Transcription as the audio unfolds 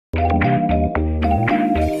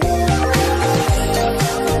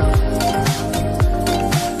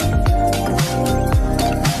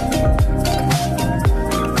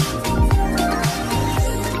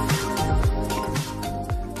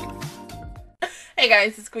Hey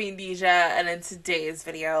guys, it's Queendija, and in today's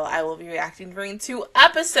video, I will be reacting to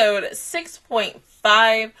episode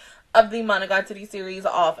 6.5 of the Monogatari series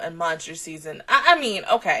Off and Monster Season. I mean,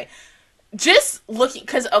 okay, just looking,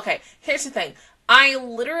 because, okay, here's the thing. I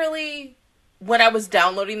literally, when I was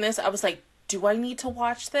downloading this, I was like, do I need to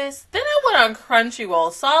watch this? Then I went on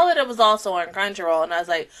Crunchyroll, saw that it was also on Crunchyroll, and I was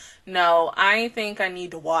like, no, I think I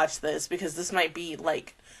need to watch this, because this might be,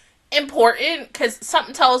 like, important, because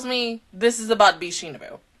something tells me this is about to be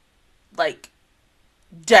Shinobu. Like,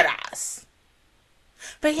 dead ass.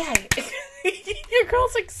 But yeah, your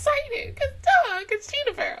girl's excited, because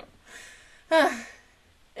Shinobu.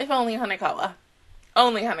 If only Hanekawa.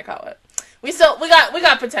 Only Hanekawa. We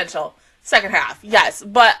got potential. Second half, yes.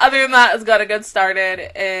 But other than that, let's gotta get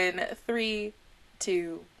started in 3,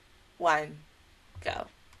 2, 1, go.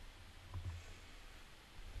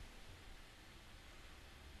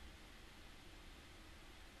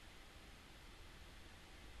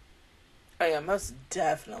 Oh yeah, most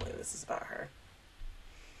definitely this is about her.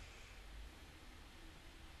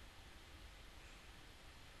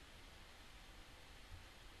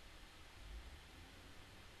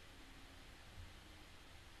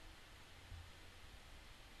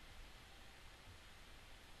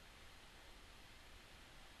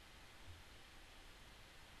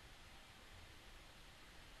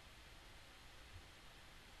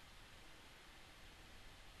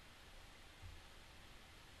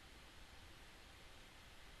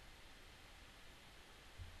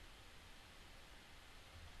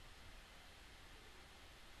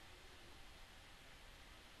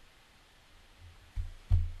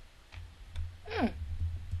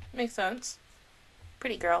 Makes sense.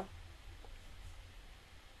 Pretty girl.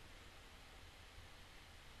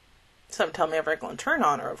 Some tell me if I'm going to turn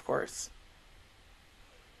on her, of course.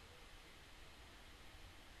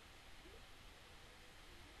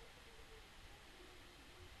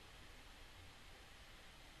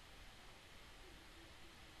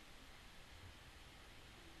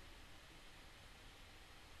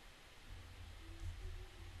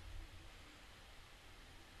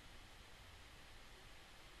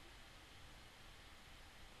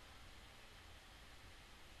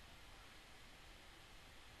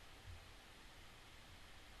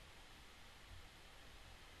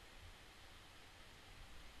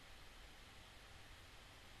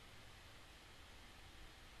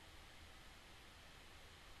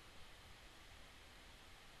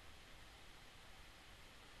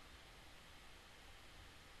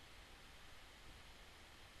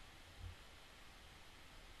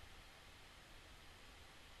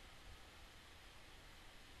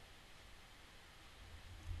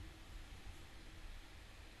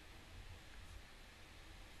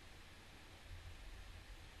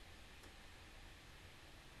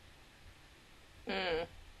 Hmm.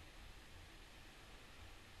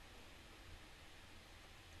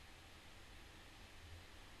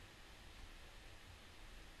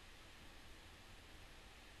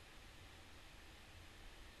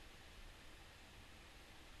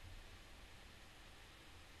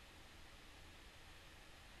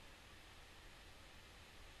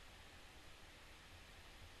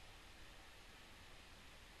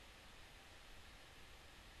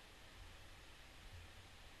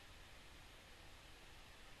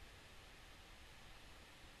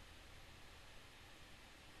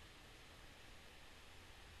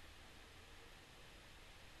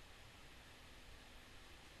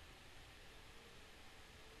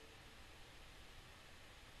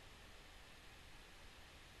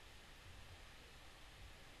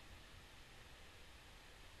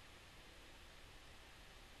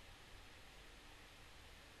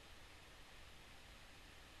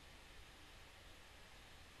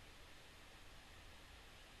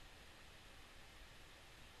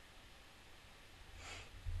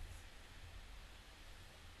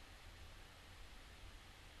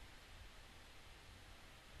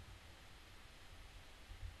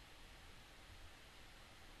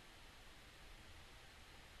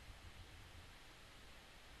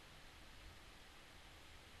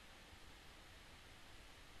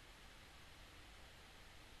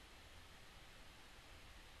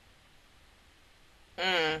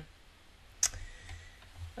 Mm.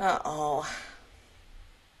 Uh-oh.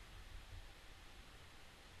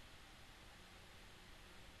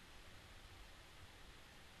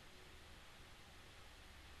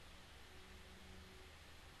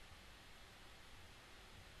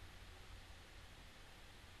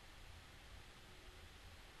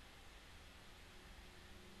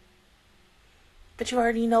 But you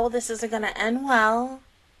already know this isn't gonna end well.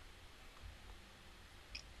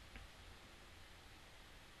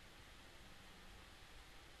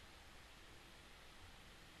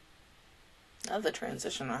 I love the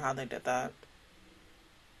transition on how they did that.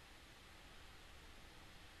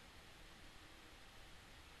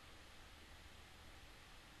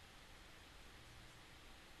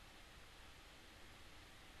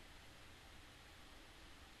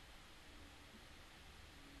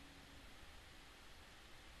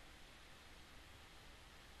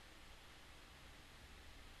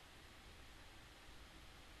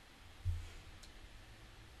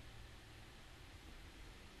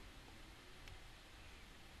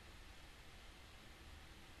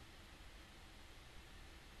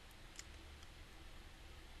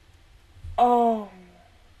 Oh.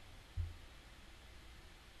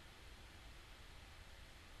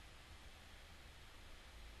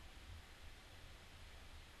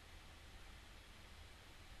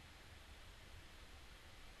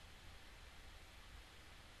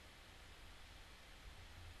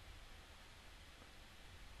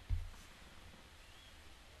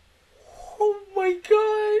 Oh my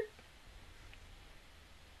god.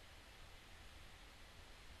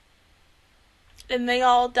 And they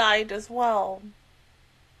all died as well.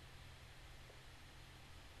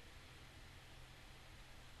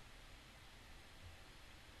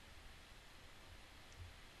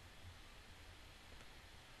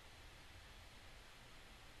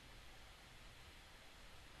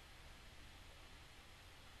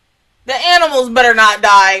 The animals better not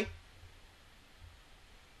die.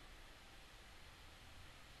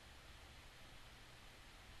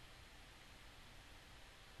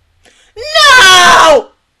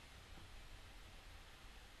 No!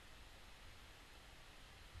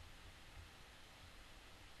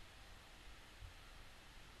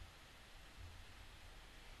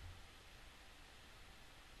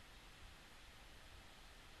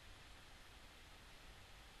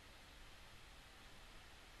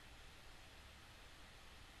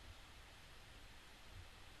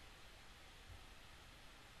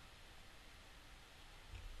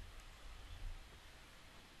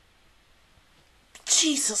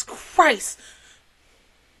 Jesus Christ.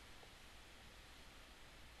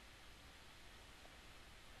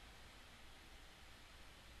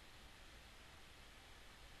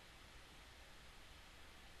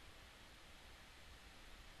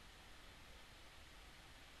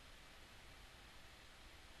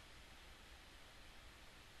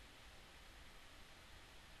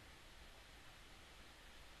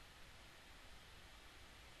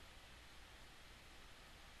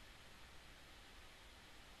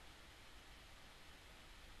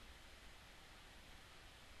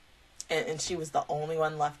 And she was the only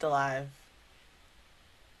one left alive.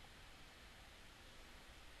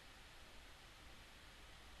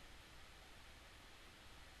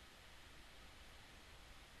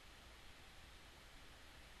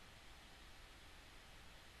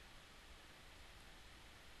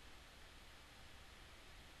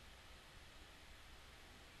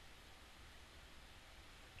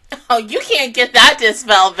 Oh, you can't get that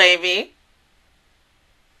dispel, baby.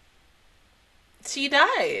 She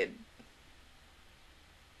died.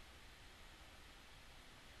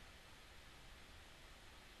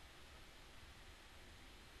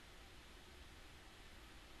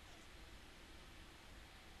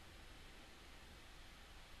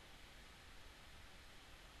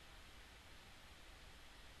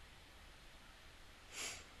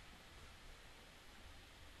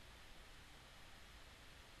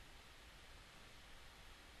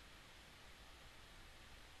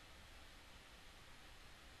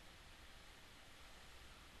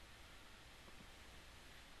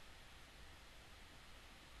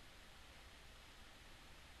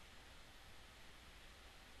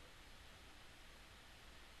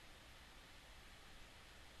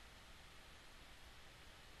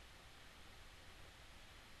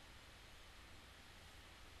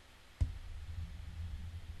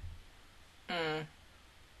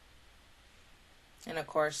 And of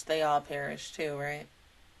course, they all perished too, right?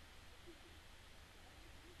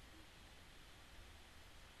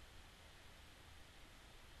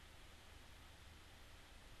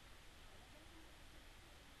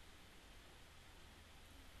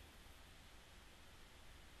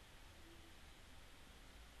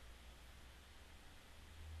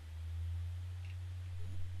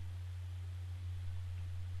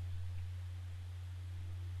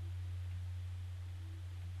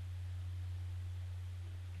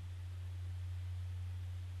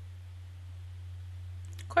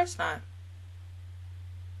 Of course not.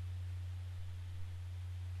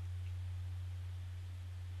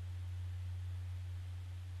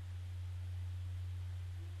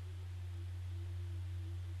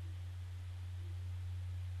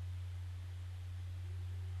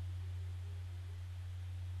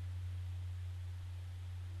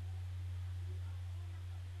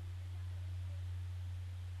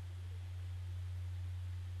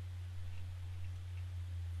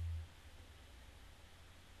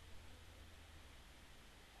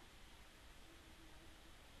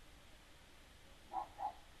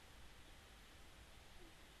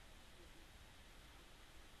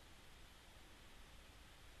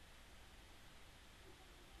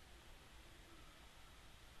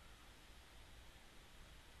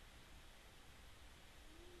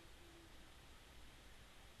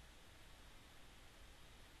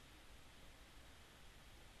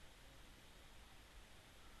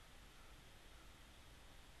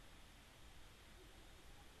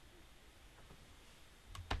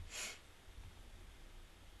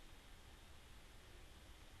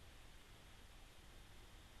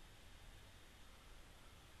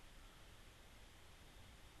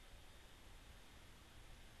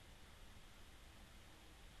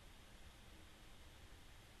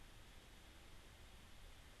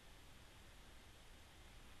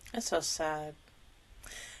 That's so sad.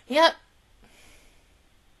 Yep.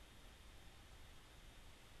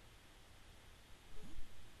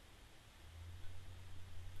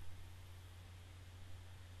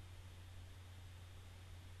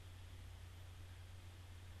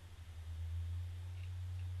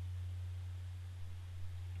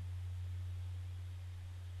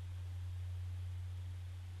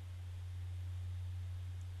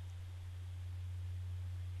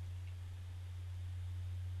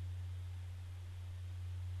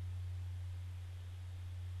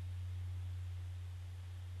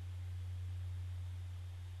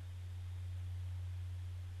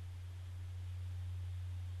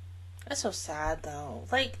 That's so sad, though.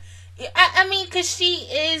 Like, I mean, because she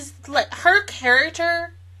is, like, her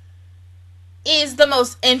character is the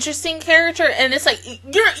most interesting character, and it's like,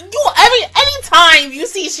 anytime you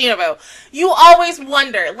see Shinobu, you always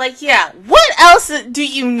wonder, like, yeah, what else do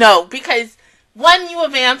you know? Because, one, you a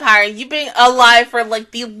vampire, you've been alive for,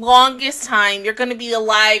 like, the longest time, you're gonna be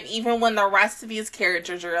alive even when the rest of these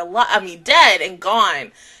characters are dead and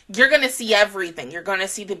gone. You're going to see everything. You're going to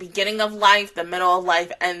see the beginning of life, the middle of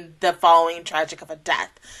life, and the following tragic of a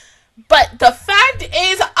death. But the fact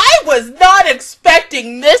is, I was not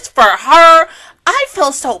expecting this for her. I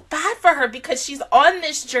feel so bad for her because she's on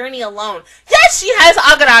this journey alone. Yes, she has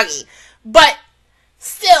Agaragi, but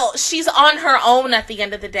still, she's on her own at the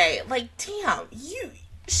end of the day. Like, damn,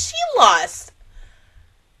 she lost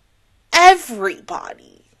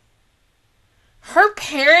everybody. Her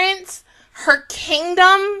parents, her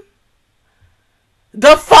kingdom,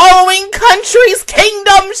 the following country's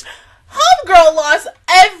kingdoms. Homegirl lost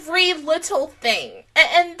every little thing,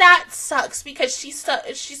 and that sucks because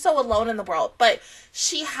she's so alone in the world. But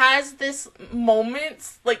she has this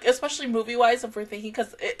moments, like, especially movie wise, if we're thinking,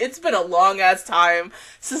 because it's been a long ass time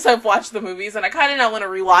since I've watched the movies, and I kind of now want to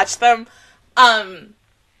rewatch them.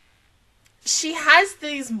 She has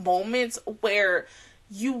these moments where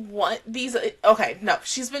you want these, okay, no,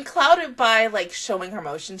 she's been clouded by, like, showing her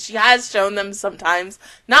emotions. She has shown them sometimes,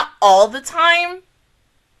 not all the time,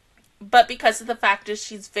 but because of the fact that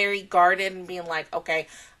she's very guarded and being like, okay,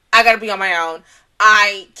 I gotta be on my own.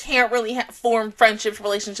 I can't really form friendships,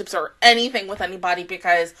 relationships, or anything with anybody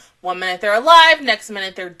because one minute they're alive, next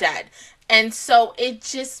minute they're dead. And so it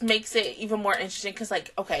just makes it even more interesting because,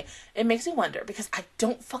 like, okay, it makes me wonder because I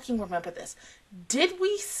don't fucking remember this. Did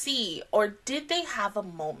we see or did they have a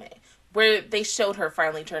moment where they showed her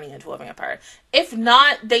finally turning into a vampire? If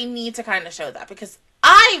not, they need to kind of show that because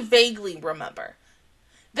I vaguely remember.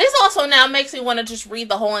 This also now makes me want to just read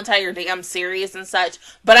the whole entire damn series and such.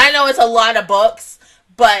 But I know it's a lot of books.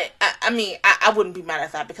 But, I wouldn't be mad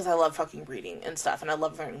at that because I love fucking reading and stuff. And I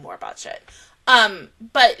love learning more about shit.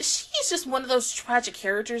 But she's just one of those tragic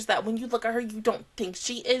characters that when you look at her, you don't think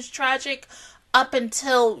she is tragic up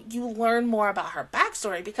until you learn more about her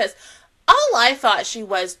backstory. Because all I thought she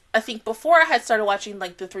was, I think before I had started watching,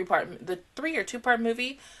 like, the 3 or 2-part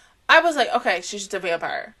movie, I was like, okay, she's just a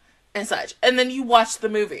vampire and such. And then you watch the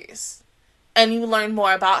movies and you learn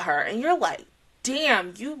more about her and you're like,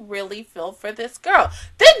 damn, you really feel for this girl.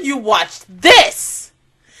 Then you watch this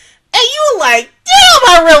and you like, damn,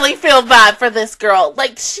 I really feel bad for this girl.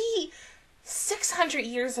 Like, she, 600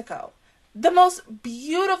 years ago, the most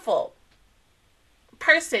beautiful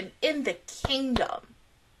person in the kingdom.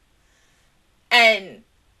 And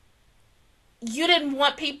you didn't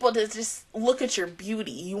want people to just look at your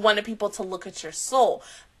beauty. You wanted people to look at your soul.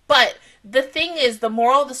 But the thing is, the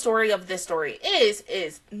moral of the story of this story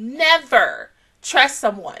is never trust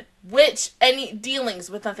someone, any dealings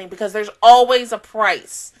with nothing, because there's always a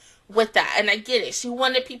price with that. And I get it. She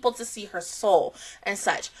wanted people to see her soul and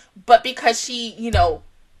such. But because she,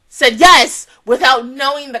 said yes without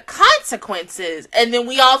knowing the consequences, and then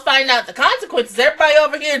we all find out the consequences, everybody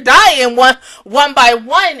over here dying one by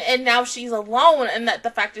one, and now she's alone, and that the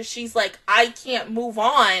fact that she's like, I can't move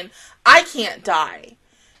on, I can't die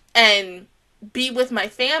and be with my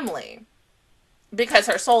family because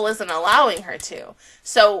her soul isn't allowing her to.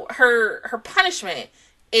 So her punishment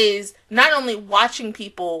is not only watching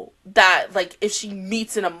people that, like, if she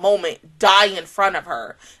meets in a moment, die in front of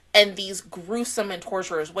her in these gruesome and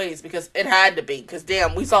torturous ways, because it had to be, because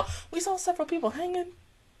damn, we saw several people hanging.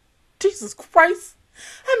 Jesus Christ.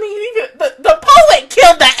 I mean, even the poet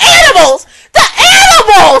killed the animals! The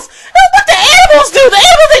animals! What the animals do? The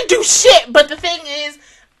animals ain't do shit! But the thing is,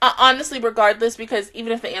 honestly, regardless, because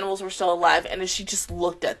even if the animals were still alive and if she just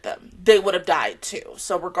looked at them, they would have died too.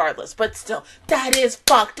 So regardless, but still, that is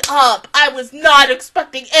fucked up. I was not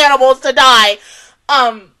expecting animals to die.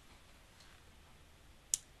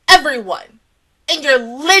 Everyone in your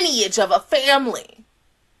lineage of a family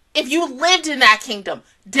if you lived in that kingdom,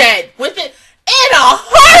 dead, with it in a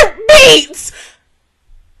heartbeat.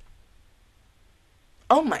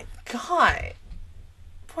 Oh my god.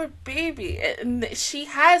 Poor baby. And she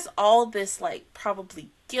has all this, like, probably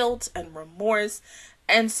guilt and remorse.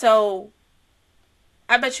 And so,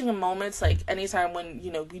 I bet you in moments, like, anytime when,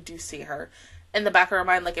 you know, we do see her, in the back of her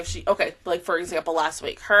mind, like, if she, okay, like, for example, last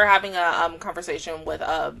week, her having a, conversation with,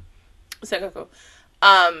 Sengoku,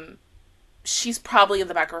 she's probably in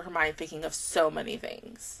the back of her mind thinking of so many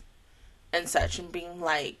things and such, and being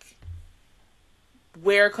like,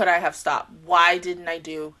 where could I have stopped? Why didn't I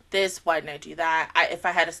do this? Why didn't I do that? If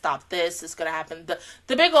I had to stop this, it's gonna happen.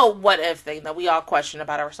 The big old what if thing that we all question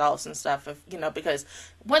about ourselves and stuff, if, you know, because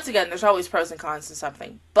once again, there's always pros and cons to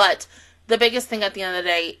something. But the biggest thing at the end of the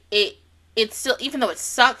day, it's still, even though it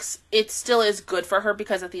sucks, it still is good for her,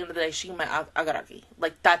 because at the end of the day, she met Agaraki.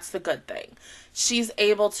 Like, that's the good thing. She's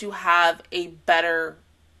able to have a better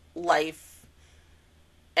life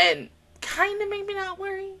and kind of maybe not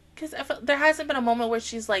worry, because there hasn't been a moment where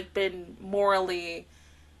she's, like, been morally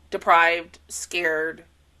deprived, scared,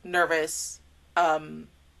 nervous, worried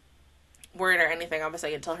or anything,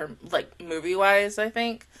 obviously, until her, like, movie-wise, I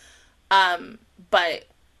think. But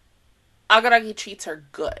Agaraki treats her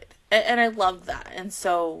good. And I love that. And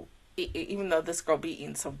so, even though this girl be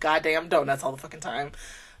eating some goddamn donuts all the fucking time,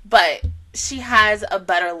 but she has a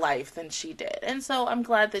better life than she did. And so, I'm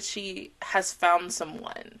glad that she has found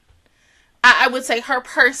someone. I would say her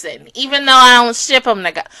person, even though I don't ship them.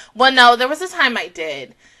 Well, no, there was a time I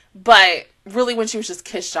did, but really when she was just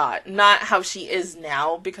kiss shot, not how she is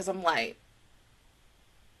now, because I'm like,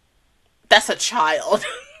 that's a child.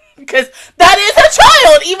 Because that is a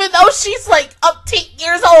child, even though she's like up to 8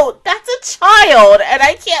 years old. That's a child, and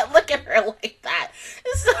I can't look at her like that.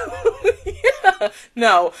 So, yeah,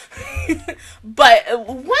 no. But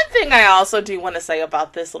one thing I also do want to say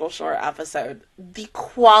about this little short episode, the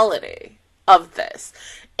quality of this.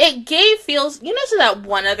 It gave feels, you know, to that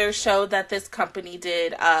one other show that this company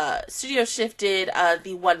did, Studio shifted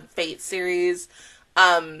the One Fate series,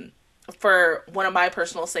 for one of my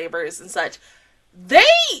personal savers and such. They,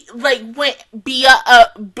 like, went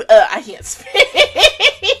I can't speak,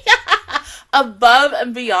 above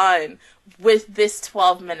and beyond with this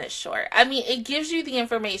 12-minute short. I mean, it gives you the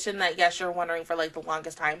information that, yes, you're wondering for, like, the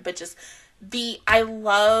longest time, but just I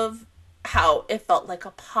love how it felt like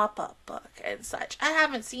a pop-up book and such. I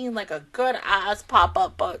haven't seen, like, a good-ass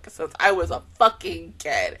pop-up book since I was a fucking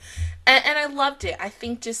kid. And I loved it. I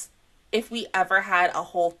think just, if we ever had a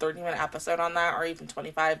whole 30-minute episode on that, or even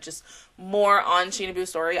 25, just more on Shinobu's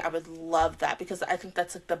story, I would love that, because I think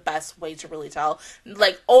that's, like, the best way to really tell.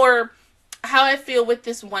 Like, or how I feel with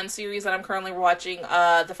this one series that I'm currently watching,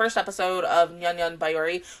 the first episode of Nyan Nyan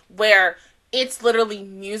Bayori, where it's literally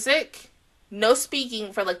music, no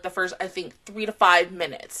speaking for, like, the first, I think, 3 to 5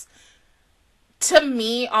 minutes. To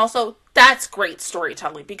me, also, that's great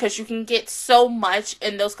storytelling, because you can get so much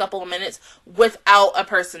in those couple of minutes without a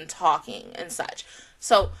person talking and such.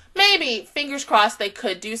 So, maybe, fingers crossed, they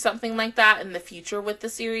could do something like that in the future with the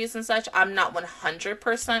series and such. I'm not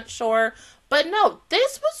 100% sure. But no,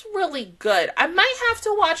 this was really good. I might have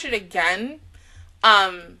to watch it again.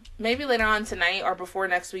 Maybe later on tonight or before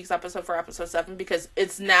next week's episode for episode 7, because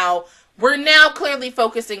we're now clearly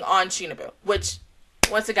focusing on Shinobu, which,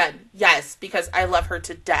 once again, yes, because I love her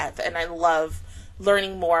to death, and I love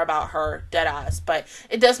learning more about her, deadass. But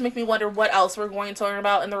it does make me wonder what else we're going to learn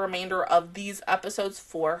about in the remainder of these episodes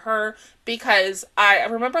for her, because I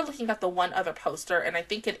remember looking at the one other poster, and I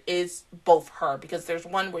think it is both her, because there's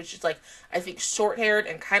one where she's, like, I think short-haired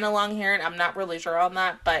and kind of long-haired. I'm not really sure on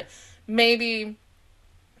that, but maybe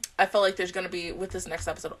I feel like there's going to be, with this next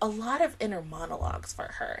episode, a lot of inner monologues for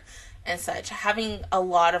her and such, having a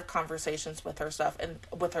lot of conversations with herself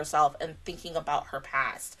and thinking about her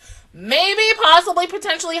past. Maybe, possibly,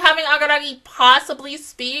 potentially having Agaraki possibly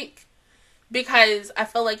speak, because I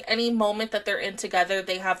feel like any moment that they're in together,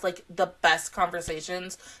 they have, like, the best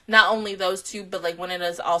conversations. Not only those two, but, like, when it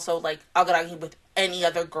is also, like, Agaraki with any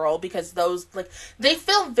other girl, because those, like, they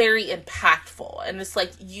feel very impactful, and it's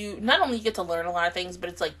like, you not only get to learn a lot of things, but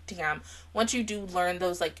it's like, damn, once you do learn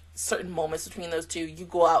those, like, certain moments between those two, you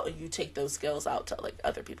go out and you take those skills out to, like,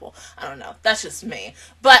 other people. I don't know, that's just me.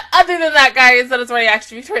 But other than that, guys, that is my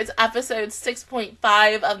reaction towards episode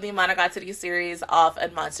 6.5 of the Monogatari series Off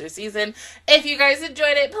and Monster Season. If you guys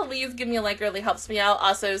enjoyed it, please give me a like, it really helps me out.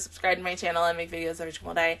 Also, subscribe to my channel, I make videos every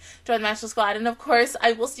single day. Join the Master Squad, and of course,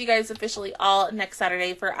 I will see you guys officially all next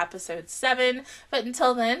Saturday for episode 7. But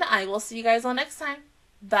until then, I will see you guys all next time.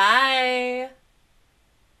 Bye!